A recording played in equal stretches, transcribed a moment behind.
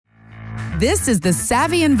This is the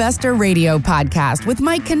Savvy Investor Radio podcast with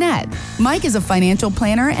Mike Kinnett. Mike is a financial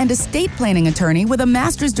planner and estate planning attorney with a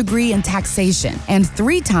master's degree in taxation and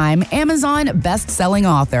 3-time Amazon best-selling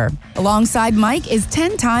author. Alongside Mike is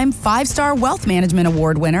 10-time 5-star Wealth Management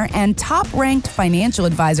Award winner and top-ranked financial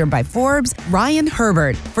advisor by Forbes, Ryan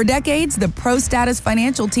Herbert. For decades, the Pro Status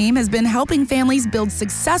Financial team has been helping families build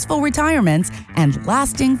successful retirements and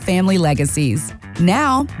lasting family legacies.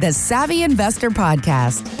 Now, the Savvy Investor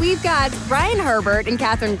Podcast. We've got Ryan Herbert and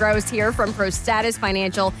Catherine Gross here from Pro Status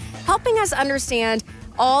Financial, helping us understand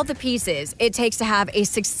all the pieces it takes to have a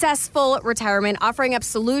successful retirement, offering up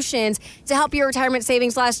solutions to help your retirement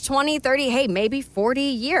savings last 20, 30, hey, maybe 40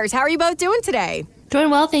 years. How are you both doing today?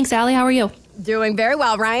 Doing well, thanks, Allie. How are you? Doing very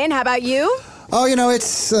well. Ryan, how about you? Oh,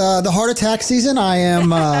 it's the heart attack season. I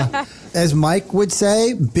am, as Mike would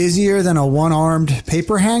say, busier than a one-armed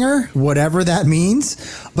paper hanger, whatever that means.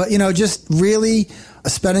 But, just really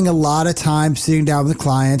spending a lot of time sitting down with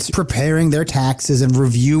clients, preparing their taxes and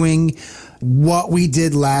reviewing what we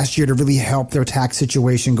did last year to really help their tax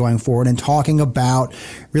situation going forward, and talking about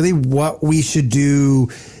really what we should do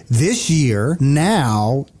this year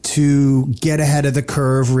now to get ahead of the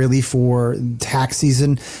curve really for tax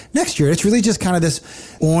season next year. It's really just kind of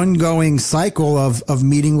this ongoing cycle of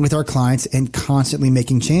meeting with our clients and constantly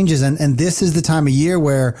making changes. And this is the time of year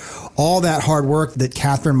where all that hard work that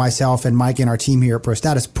Catherine, myself, and Mike and our team here at Pro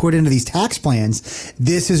Status put into these tax plans,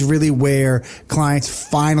 this is really where clients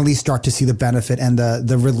finally start to see the benefit and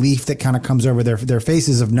the relief that kind of comes over their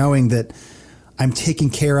faces of knowing that I'm taken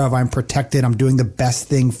care of, I'm protected, I'm doing the best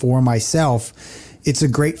thing for myself. It's a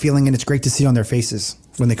great feeling, and it's great to see on their faces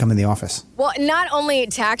when they come in the office. Well, not only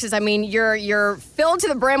taxes, I mean, you're filled to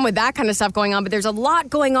the brim with that kind of stuff going on, but there's a lot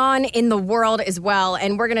going on in the world as well,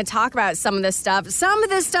 and we're going to talk about some of this stuff. Some of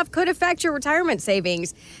this stuff could affect your retirement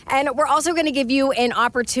savings, and we're also going to give you an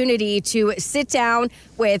opportunity to sit down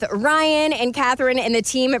with Ryan and Catherine and the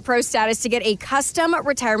team at Pro Status to get a custom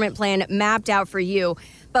retirement plan mapped out for you.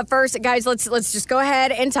 But first, guys, let's just go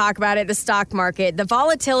ahead and talk about it. The stock market, the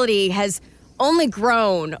volatility has only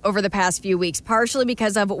grown over the past few weeks, partially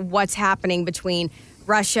because of what's happening between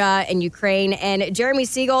Russia and Ukraine. And Jeremy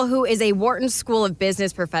Siegel, who is a Wharton School of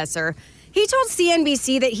Business professor, he told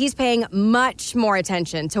CNBC that he's paying much more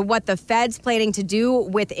attention to what the Fed's planning to do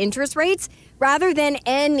with interest rates rather than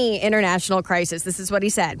any international crisis. This is what he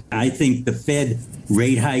said. I think the Fed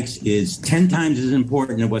rate hikes is 10 times as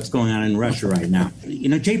important as what's going on in Russia right now.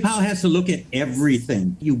 Jay Powell has to look at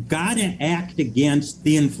everything. You got to act against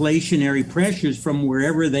the inflationary pressures from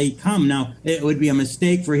wherever they come. Now, it would be a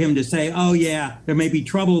mistake for him to say, oh, yeah, there may be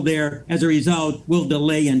trouble there. As a result, we'll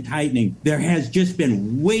delay in tightening. There has just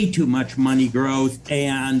been way too much money growth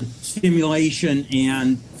and stimulation,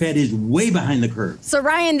 and Fed is way behind the curve. So,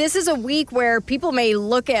 Ryan, this is a week where people may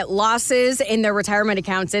look at losses in their retirement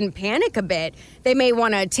accounts and panic a bit. They may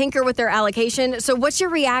want to tinker with their allocation. So what's your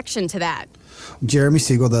reaction to that? Jeremy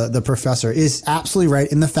Siegel, the professor, is absolutely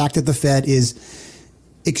right in the fact that the Fed is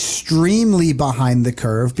extremely behind the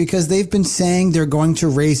curve because they've been saying they're going to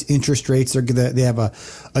raise interest rates. They have a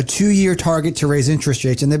 2-year target to raise interest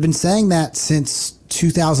rates, and they've been saying that since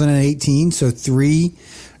 2018, so 3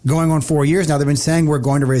 going on 4 years now. They've been saying we're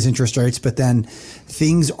going to raise interest rates, but then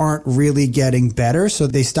things aren't really getting better, so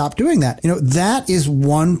they stopped doing that. That is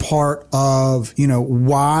one part of,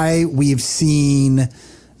 why we've seen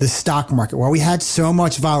the stock market, why we had so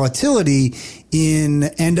much volatility in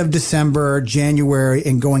end of December, January,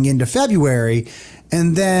 and going into February.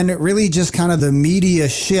 And then really just kind of the media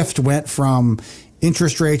shift went from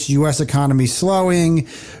interest rates, U.S. economy slowing,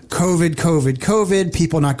 COVID,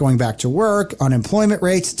 people not going back to work, unemployment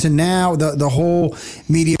rates, to now the whole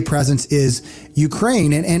media presence is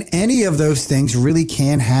Ukraine. And any of those things really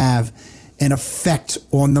can have an effect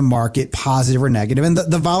on the market, positive or negative. And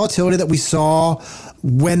the volatility that we saw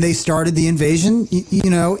when they started the invasion,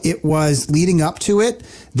 it was leading up to it.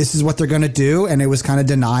 This is what they're going to do. And it was kind of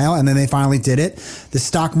denial. And then they finally did it. The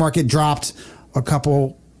stock market dropped a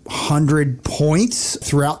couple 100 points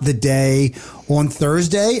throughout the day on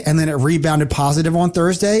Thursday, and then it rebounded positive on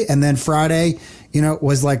Thursday, and then Friday,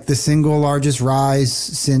 was like the single largest rise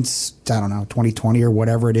since, 2020 or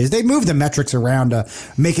whatever it is. They moved the metrics around to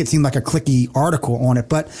make it seem like a clicky article on it,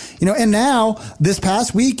 but and now this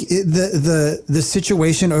past week, the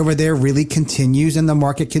situation over there really continues, and the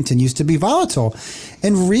market continues to be volatile,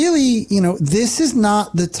 and really, this is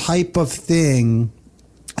not the type of thing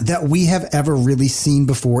that we have ever really seen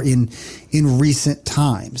before in recent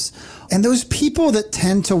times. And those people that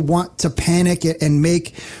tend to want to panic and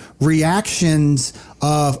make reactions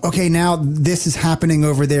of, okay, now this is happening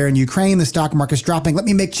over there in Ukraine, the stock market's dropping. Let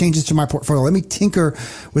me make changes to my portfolio. Let me tinker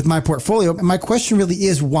with my portfolio. And my question really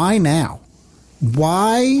is, why now?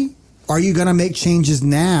 Why are you going to make changes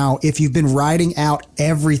now if you've been riding out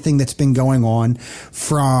everything that's been going on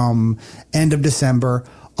from end of December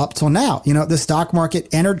up till now? You know, the stock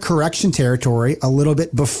market entered correction territory a little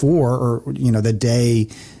bit before, or, you know, the day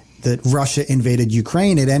that Russia invaded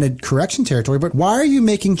Ukraine, it entered correction territory. But why are you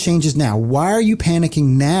making changes now? Why are you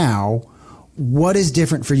panicking now? What is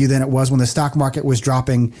different for you than it was when the stock market was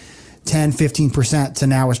dropping 10, 15% to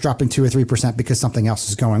now it's dropping 2 or 3% because something else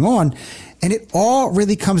is going on? And it all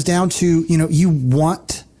really comes down to, you know, you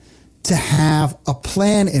want to have a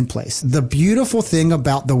plan in place. The beautiful thing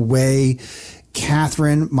about the way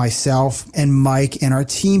Catherine, myself, and Mike and our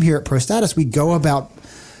team here at ProStatus, we go about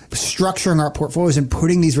structuring our portfolios and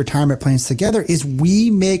putting these retirement plans together is we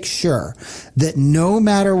make sure that no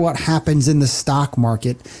matter what happens in the stock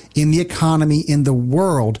market, in the economy, in the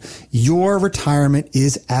world, your retirement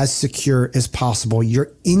is as secure as possible.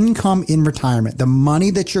 Your income in retirement, the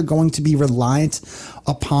money that you're going to be reliant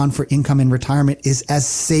upon for income in retirement, is as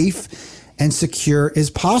safe and secure as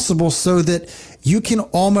possible, so that you can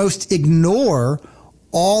almost ignore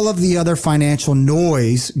all of the other financial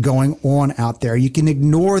noise going on out there. You can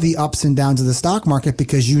ignore the ups and downs of the stock market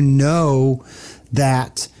because you know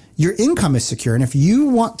that your income is secure. And if you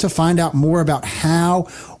want to find out more about how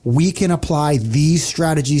we can apply these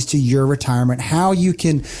strategies to your retirement, how you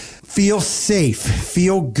can feel safe,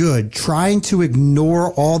 feel good, trying to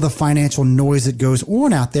ignore all the financial noise that goes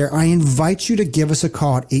on out there, I invite you to give us a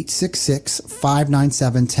call at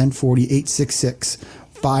 866-597-1040,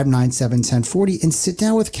 866-597-1040, and sit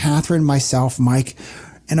down with Catherine, myself, Mike,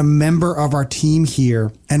 and a member of our team here,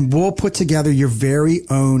 and we'll put together your very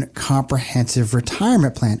own comprehensive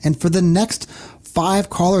retirement plan. And for the next 5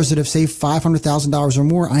 callers that have saved $500,000 or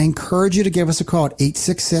more, I encourage you to give us a call at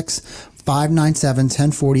 866-597-1040,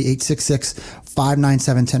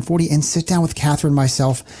 866-597-1040, and sit down with Catherine,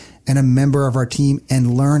 myself, and a member of our team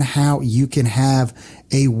and learn how you can have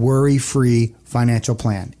a worry-free financial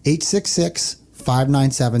plan.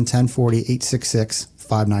 866-597-1040,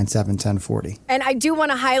 866-597-1040. And I do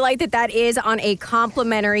want to highlight that is on a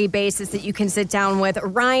complimentary basis, that you can sit down with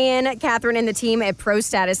Ryan, Catherine, and the team at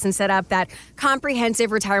ProStatus and set up that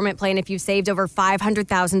comprehensive retirement plan if you've saved over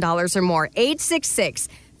 $500,000 or more.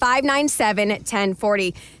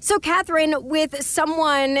 866-597-1040. So, Catherine, with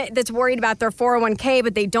someone that's worried about their 401k,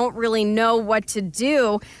 but they don't really know what to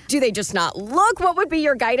do they just not look? What would be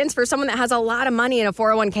your guidance for someone that has a lot of money in a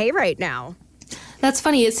 401k right now? That's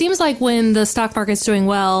funny. It seems like when the stock market's doing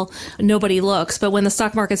well, nobody looks. But when the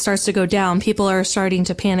stock market starts to go down, people are starting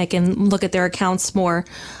to panic and look at their accounts more.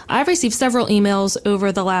 I've received several emails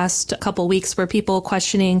over the last couple weeks where people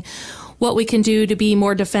questioning what we can do to be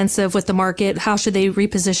more defensive with the market. How should they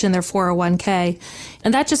reposition their 401k?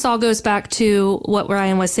 And that just all goes back to what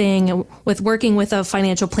Ryan was saying with working with a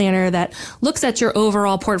financial planner that looks at your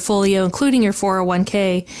overall portfolio, including your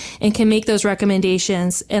 401k, and can make those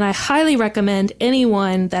recommendations. And I highly recommend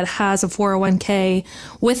anyone that has a 401k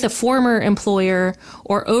with a former employer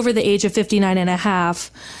or over the age of 59 and a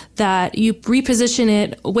half, that you reposition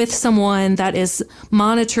it with someone that is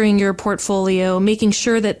monitoring your portfolio, making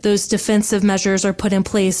sure that those defensive measures are put in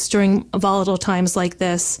place during volatile times like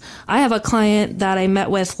this. I have a client that I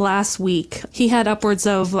met with last week. He had upwards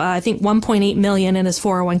of, I think, $1.8 million in his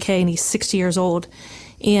 401k, and he's 60 years old.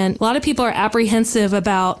 And a lot of people are apprehensive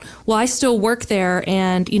about, well, I still work there,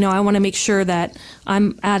 and, I want to make sure that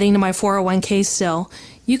I'm adding to my 401k still.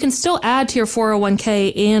 You can still add to your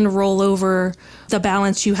 401k and roll over the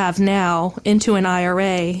balance you have now into an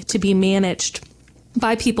IRA to be managed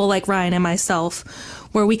by people like Ryan and myself,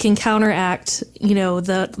 where we can counteract,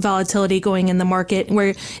 the volatility going in the market,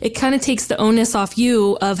 where it kind of takes the onus off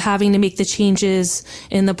you of having to make the changes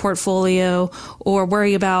in the portfolio or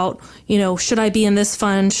worry about, should I be in this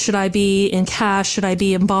fund? Should I be in cash? Should I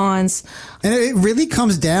be in bonds? And it really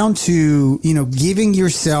comes down to, giving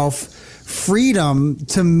yourself freedom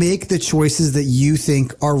to make the choices that you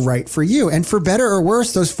think are right for you. And for better or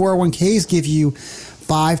worse, those 401ks give you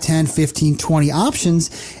 5, 10, 15, 20 options.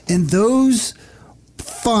 And those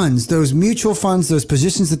funds, those mutual funds, those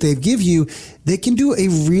positions that they give you, they can do a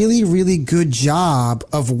really, really good job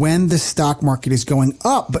of when the stock market is going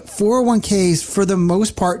up. But 401ks, for the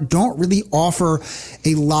most part, don't really offer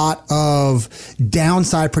a lot of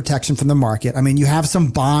downside protection from the market. I mean, you have some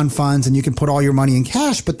bond funds and you can put all your money in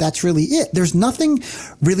cash, but that's really it. There's nothing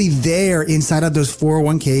really there inside of those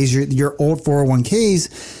 401ks, your old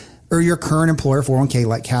 401ks, or your current employer 401k,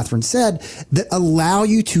 like Catherine said, that allow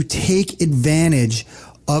you to take advantage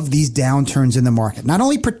of these downturns in the market. Not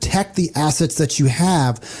only protect the assets that you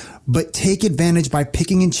have, but take advantage by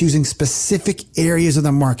picking and choosing specific areas of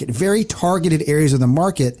the market, very targeted areas of the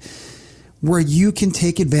market where you can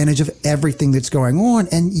take advantage of everything that's going on.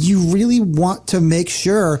 And you really want to make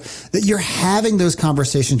sure that you're having those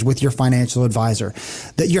conversations with your financial advisor,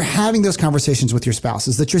 that you're having those conversations with your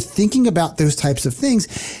spouses, that you're thinking about those types of things.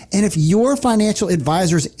 And if your financial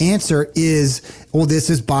advisor's answer is, well, this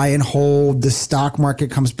is buy and hold, the stock market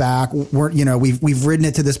comes back, we've ridden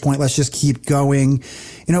it to this point, let's just keep going,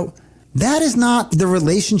 that is not the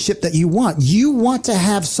relationship that you want. You want to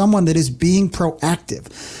have someone that is being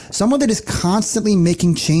proactive, someone that is constantly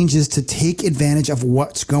making changes to take advantage of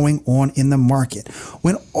what's going on in the market.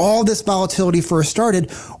 When all this volatility first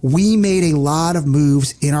started, we made a lot of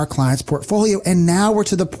moves in our clients' portfolio, and now we're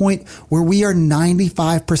to the point where we are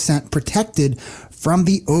 95% protected from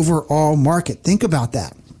the overall market. Think about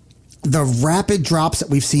that. The rapid drops that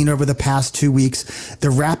we've seen over the past 2 weeks, the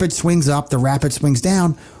rapid swings up, the rapid swings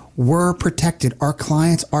down, we're protected. Our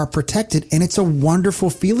clients are protected, and it's a wonderful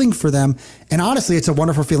feeling for them. And honestly, it's a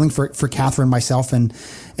wonderful feeling for Catherine, myself, and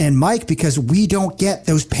Mike, because we don't get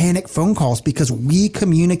those panic phone calls, because we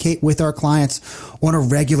communicate with our clients on a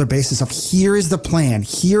regular basis of, here is the plan,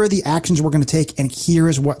 here are the actions we're going to take, and here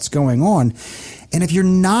is what's going on. And if you're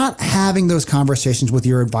not having those conversations with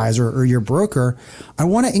your advisor or your broker, I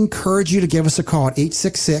want to encourage you to give us a call at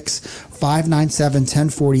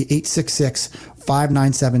 866-597-1040,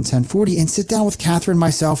 866-597-1040, and sit down with Catherine,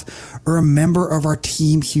 myself, or a member of our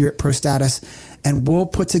team here at ProStatus, and we'll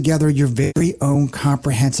put together your very own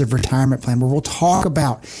comprehensive retirement plan, where we'll talk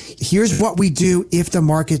about, here's what we do if the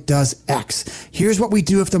market does X. Here's what we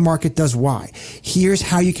do if the market does Y. Here's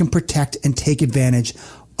how you can protect and take advantage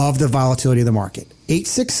of the volatility of the market.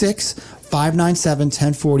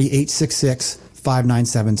 866-597-1040,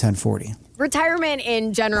 866-597-1040. Retirement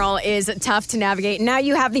in general is tough to navigate. Now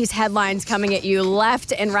you have these headlines coming at you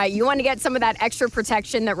left and right. You want to get some of that extra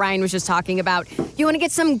protection that Ryan was just talking about. You want to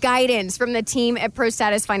get some guidance from the team at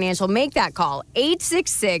ProStatus Financial. Make that call,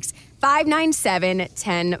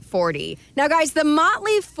 866-597-1040. Now, guys, the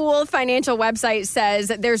Motley Fool Financial website says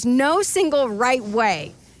that there's no single right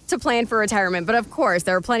way to plan for retirement. But of course,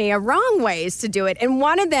 there are plenty of wrong ways to do it. And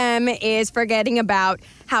one of them is forgetting about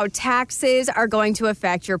how taxes are going to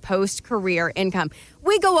affect your post-career income.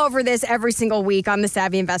 We go over this every single week on The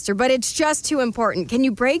Savvy Investor, but it's just too important. Can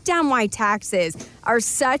you break down why taxes are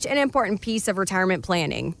such an important piece of retirement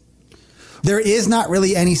planning? There is not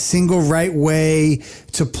really any single right way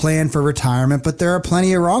to plan for retirement, but there are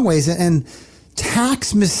plenty of wrong ways. And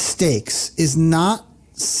tax mistakes is not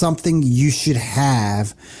something you should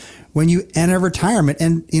have when you enter retirement.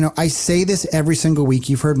 And, I say this every single week.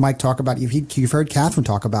 You've heard Mike talk about it. You've heard Catherine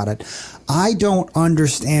talk about it. I don't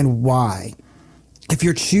understand why, if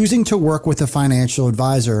you're choosing to work with a financial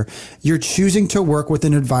advisor, you're choosing to work with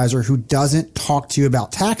an advisor who doesn't talk to you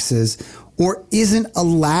about taxes or isn't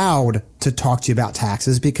allowed to talk to you about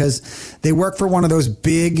taxes because they work for one of those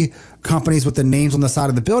big companies with the names on the side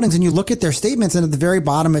of the buildings. And you look at their statements, and at the very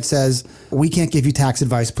bottom, it says, we can't give you tax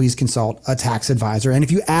advice. Please consult a tax advisor. And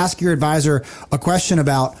if you ask your advisor a question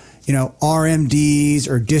about, RMDs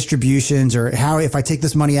or distributions, or how, if I take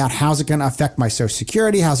this money out, how's it going to affect my Social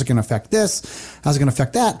Security? How's it going to affect this? How's it going to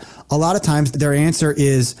affect that? A lot of times their answer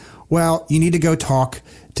is, well, you need to go talk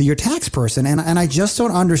to your tax person. And I just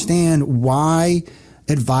don't understand why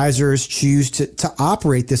advisors choose to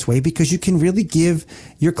operate this way, because you can really give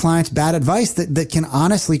your clients bad advice that can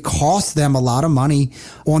honestly cost them a lot of money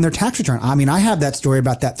on their tax return. I mean, I have that story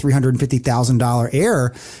about that $350,000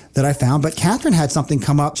 error that I found, but Catherine had something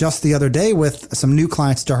come up just the other day with some new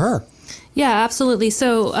clients to her. Yeah, absolutely.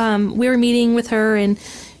 So we were meeting with her, and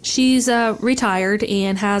she's retired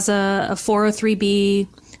and has a 403B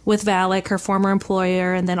with VALIC, her former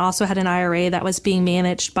employer, and then also had an IRA that was being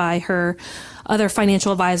managed by her other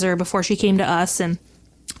financial advisor before she came to us. And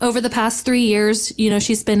over the past 3 years,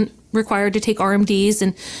 she's been required to take RMDs,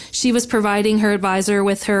 and she was providing her advisor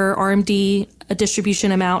with her RMD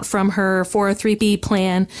distribution amount from her 403B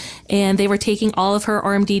plan, and they were taking all of her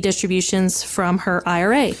RMD distributions from her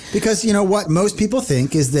IRA. Because what most people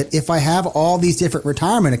think is that if I have all these different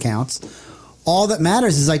retirement accounts, all that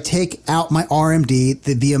matters is I take out my RMD,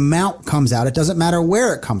 the amount comes out. It doesn't matter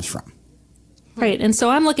where it comes from. Right. And so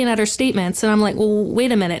I'm looking at her statements, and I'm like, well,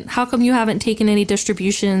 wait a minute. How come you haven't taken any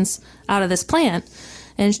distributions out of this plan?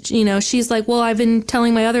 And, she's like, well, I've been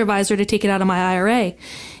telling my other advisor to take it out of my IRA.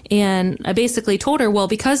 And I basically told her, well,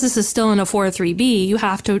 because this is still in a 403B, you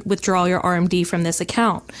have to withdraw your RMD from this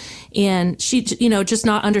account. And she, just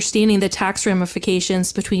not understanding the tax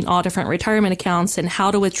ramifications between all different retirement accounts and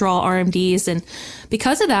how to withdraw RMDs. And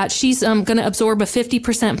because of that, she's going to absorb a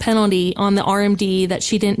 50% penalty on the RMD that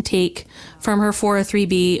she didn't take from her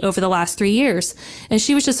 403B over the last 3 years. And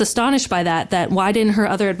she was just astonished by that why didn't her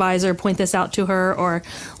other advisor point this out to her or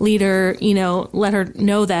lead her, let her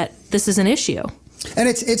know that this is an issue. And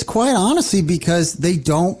it's quite honestly because they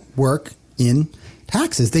don't work in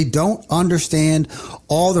taxes. They don't understand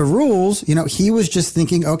all the rules. He was just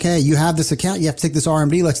thinking, okay, you have this account, you have to take this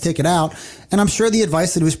RMD, let's take it out. And I'm sure the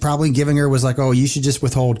advice that he was probably giving her was like, oh, you should just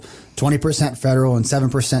withhold 20% federal and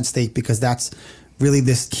 7% state because that's really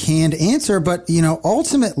this canned answer. But,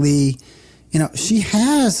 ultimately, she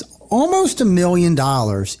has almost $1 million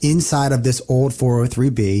inside of this old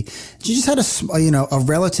 403B. She just had a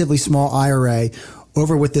relatively small IRA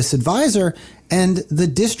over with this advisor. And the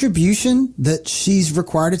distribution that she's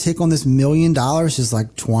required to take on this $1 million is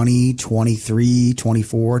like $20,000, $23,000,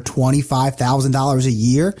 $24,000, $25,000 a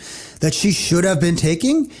year that she should have been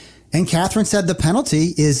taking. And Catherine said the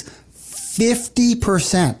penalty is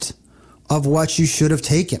 50% of what you should have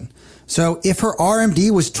taken. So if her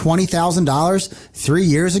RMD was $20,000 3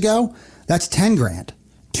 years ago, that's $10,000.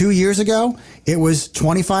 2 years ago, it was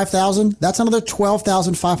 $25,000. That's another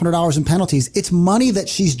 $12,500 in penalties. It's money that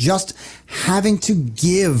she's just having to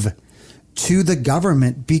give to the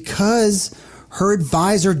government because her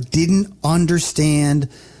advisor didn't understand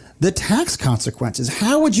the tax consequences.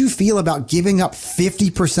 How would you feel about giving up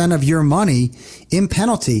 50% of your money in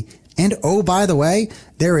penalty? And oh, by the way,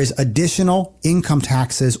 there is additional income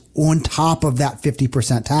taxes on top of that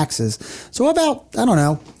 50% taxes. So about,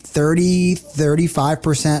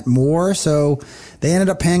 35% more. So they ended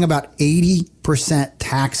up paying about 80%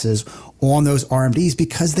 taxes on those RMDs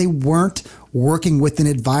because they weren't working with an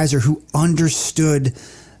advisor who understood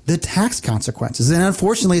the tax consequences. And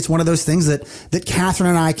unfortunately, it's one of those things that Catherine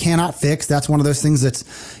and I cannot fix. That's one of those things that's,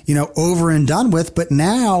 over and done with. But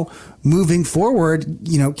now moving forward,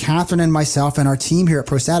 Catherine and myself and our team here at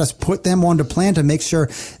ProStatus put them on the plan to make sure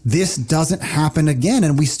this doesn't happen again.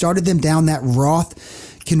 And we started them down that Roth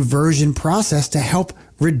conversion process to help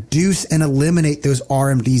reduce and eliminate those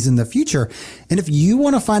RMDs in the future. And if you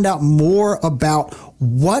want to find out more about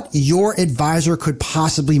what your advisor could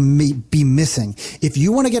possibly be missing, if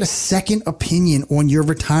you want to get a second opinion on your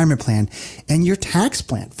retirement plan and your tax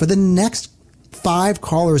plan for the next 5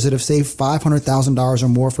 callers that have saved $500,000 or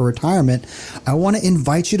more for retirement, I want to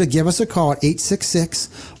invite you to give us a call at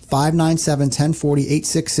 866-597-1040,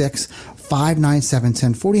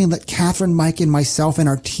 866-597-1040, and let Catherine, Mike, and myself and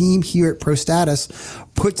our team here at ProStatus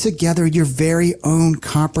put together your very own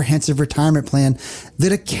comprehensive retirement plan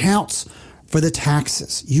that accounts for the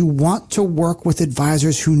taxes. You want to work with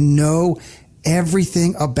advisors who know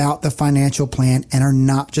everything about the financial plan and are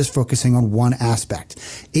not just focusing on one aspect.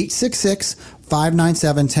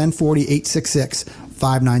 866-597-1040,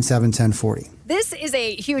 866-597-1040. This is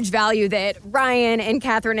a huge value that Ryan and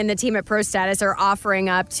Catherine and the team at ProStatus are offering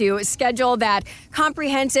up to schedule that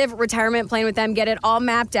comprehensive retirement plan with them, get it all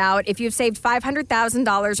mapped out. If you've saved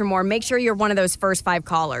 $500,000 or more, make sure you're one of those first 5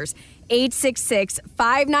 callers.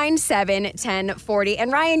 866-597-1040.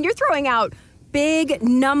 And Ryan, you're throwing out big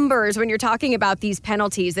numbers when you're talking about these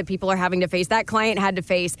penalties that people are having to face, that client had to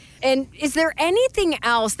face. And is there anything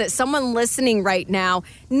else that someone listening right now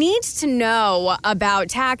needs to know about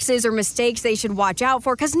taxes or mistakes they should watch out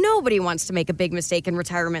for? Because nobody wants to make a big mistake in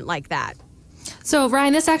retirement like that. So,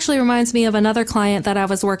 Ryan, this actually reminds me of another client that I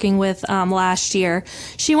was working with last year.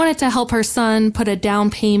 She wanted to help her son put a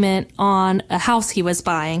down payment on a house he was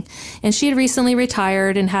buying. And she had recently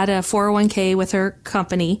retired and had a 401k with her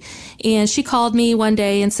company. And she called me one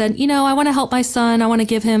day and said, I want to help my son. I want to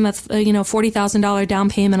give him a $40,000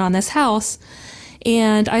 down payment on this house.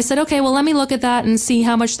 And I said, okay, well, let me look at that and see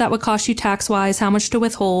how much that would cost you tax-wise, how much to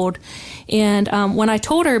withhold. And when I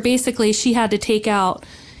told her, basically, she had to take out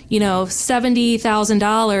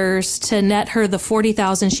 $70,000 to net her the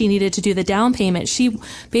 $40,000 she needed to do the down payment. She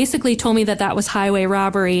basically told me that was highway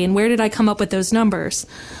robbery. And where did I come up with those numbers?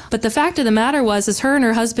 But the fact of the matter is her and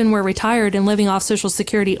her husband were retired and living off Social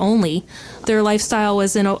Security only. Their lifestyle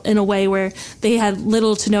was in a way where they had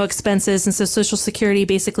little to no expenses. And so Social Security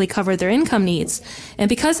basically covered their income needs. And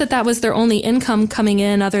because that was their only income coming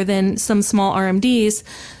in other than some small RMDs,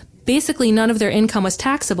 basically none of their income was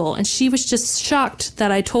taxable. And she was just shocked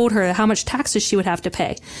that I told her how much taxes she would have to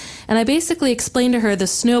pay. And I basically explained to her the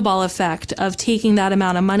snowball effect of taking that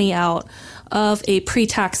amount of money out of a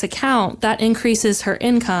pre-tax account, that increases her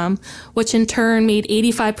income, which in turn made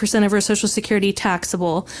 85% of her Social Security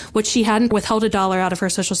taxable, which she hadn't withheld $1 out of her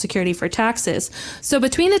Social Security for taxes. So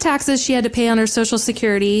between the taxes she had to pay on her Social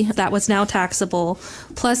Security, that was now taxable,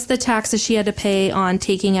 plus the taxes she had to pay on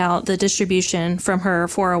taking out the distribution from her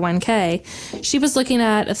 401k, she was looking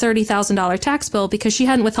at a $30,000 tax bill because she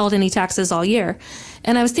hadn't withheld any taxes all year.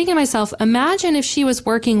 And I was thinking to myself, imagine if she was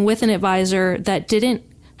working with an advisor that didn't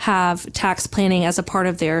have tax planning as a part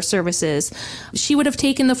of their services. She would have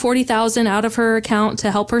taken the $40,000 out of her account to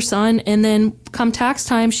help her son, and then come tax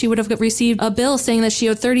time, she would have received a bill saying that she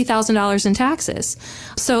owed $30,000 in taxes.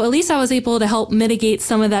 So at least I was able to help mitigate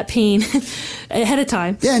some of that pain ahead of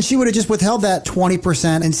time. Yeah, and she would have just withheld that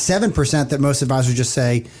 20% and 7% that most advisors just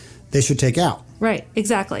say they should take out. Right,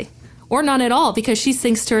 exactly. Or none at all, because she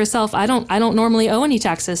thinks to herself, I don't normally owe any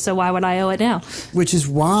taxes, so why would I owe it now? Which is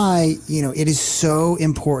why, it is so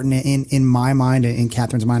important in my mind and in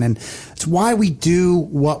Catherine's mind. And it's why we do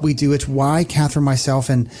what we do. It's why Catherine, myself,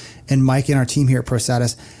 and Mike and our team here at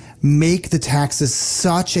ProStatus make the taxes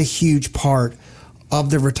such a huge part of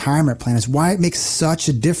the retirement plan. It's why it makes such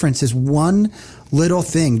a difference. Is one little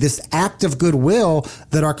thing, this act of goodwill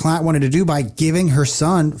that our client wanted to do by giving her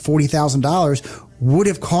son $40,000 would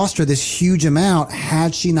have cost her this huge amount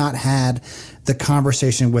had she not had the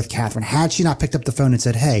conversation with Catherine, had she not picked up the phone and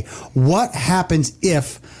said, hey, what happens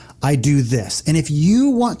if I do this? And if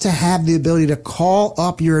you want to have the ability to call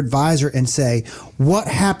up your advisor and say, what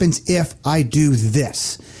happens if I do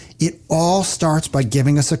this? It all starts by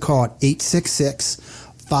giving us a call at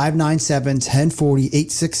 866-597-1040,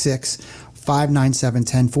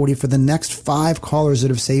 866-597-1040. For the next 5 callers that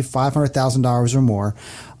have saved $500,000 or more,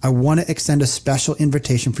 I want to extend a special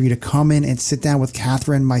invitation for you to come in and sit down with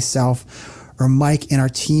Catherine, myself, or Mike and our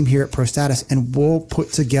team here at ProStatus, and we'll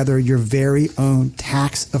put together your very own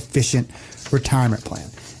tax-efficient retirement plan.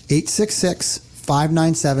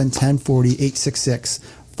 866-597-1040,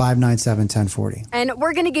 866-597-1040. And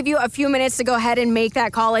we're going to give you a few minutes to go ahead and make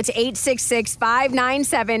that call. It's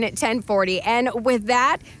 866-597-1040. And with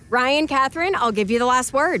that, Ryan, Catherine, I'll give you the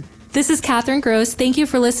last word. This is Catherine Gross. Thank you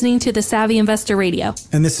for listening to the Savvy Investor Radio.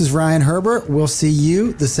 And this is Ryan Herbert. We'll see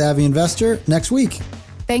you, the Savvy Investor, next week.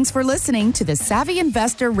 Thanks for listening to the Savvy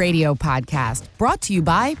Investor Radio podcast, brought to you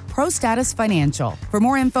by ProStatus Financial. For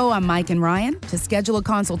more info on Mike and Ryan, to schedule a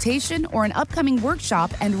consultation or an upcoming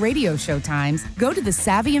workshop and radio show times, go to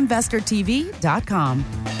thesavvyinvestortv.com.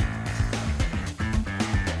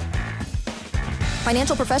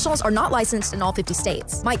 Financial professionals are not licensed in all 50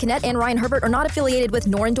 states. Mike Kinnett and Ryan Herbert are not affiliated with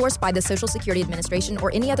nor endorsed by the Social Security Administration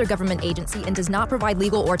or any other government agency and does not provide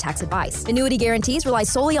legal or tax advice. Annuity guarantees rely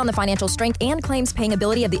solely on the financial strength and claims paying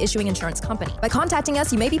ability of the issuing insurance company. By contacting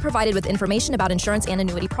us, you may be provided with information about insurance and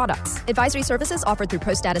annuity products. Advisory services offered through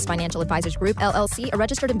ProStatus Financial Advisors Group, LLC, a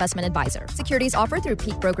registered investment advisor. Securities offered through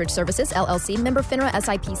Peak Brokerage Services, LLC, member FINRA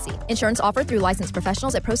SIPC. Insurance offered through licensed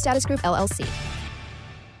professionals at ProStatus Group, LLC.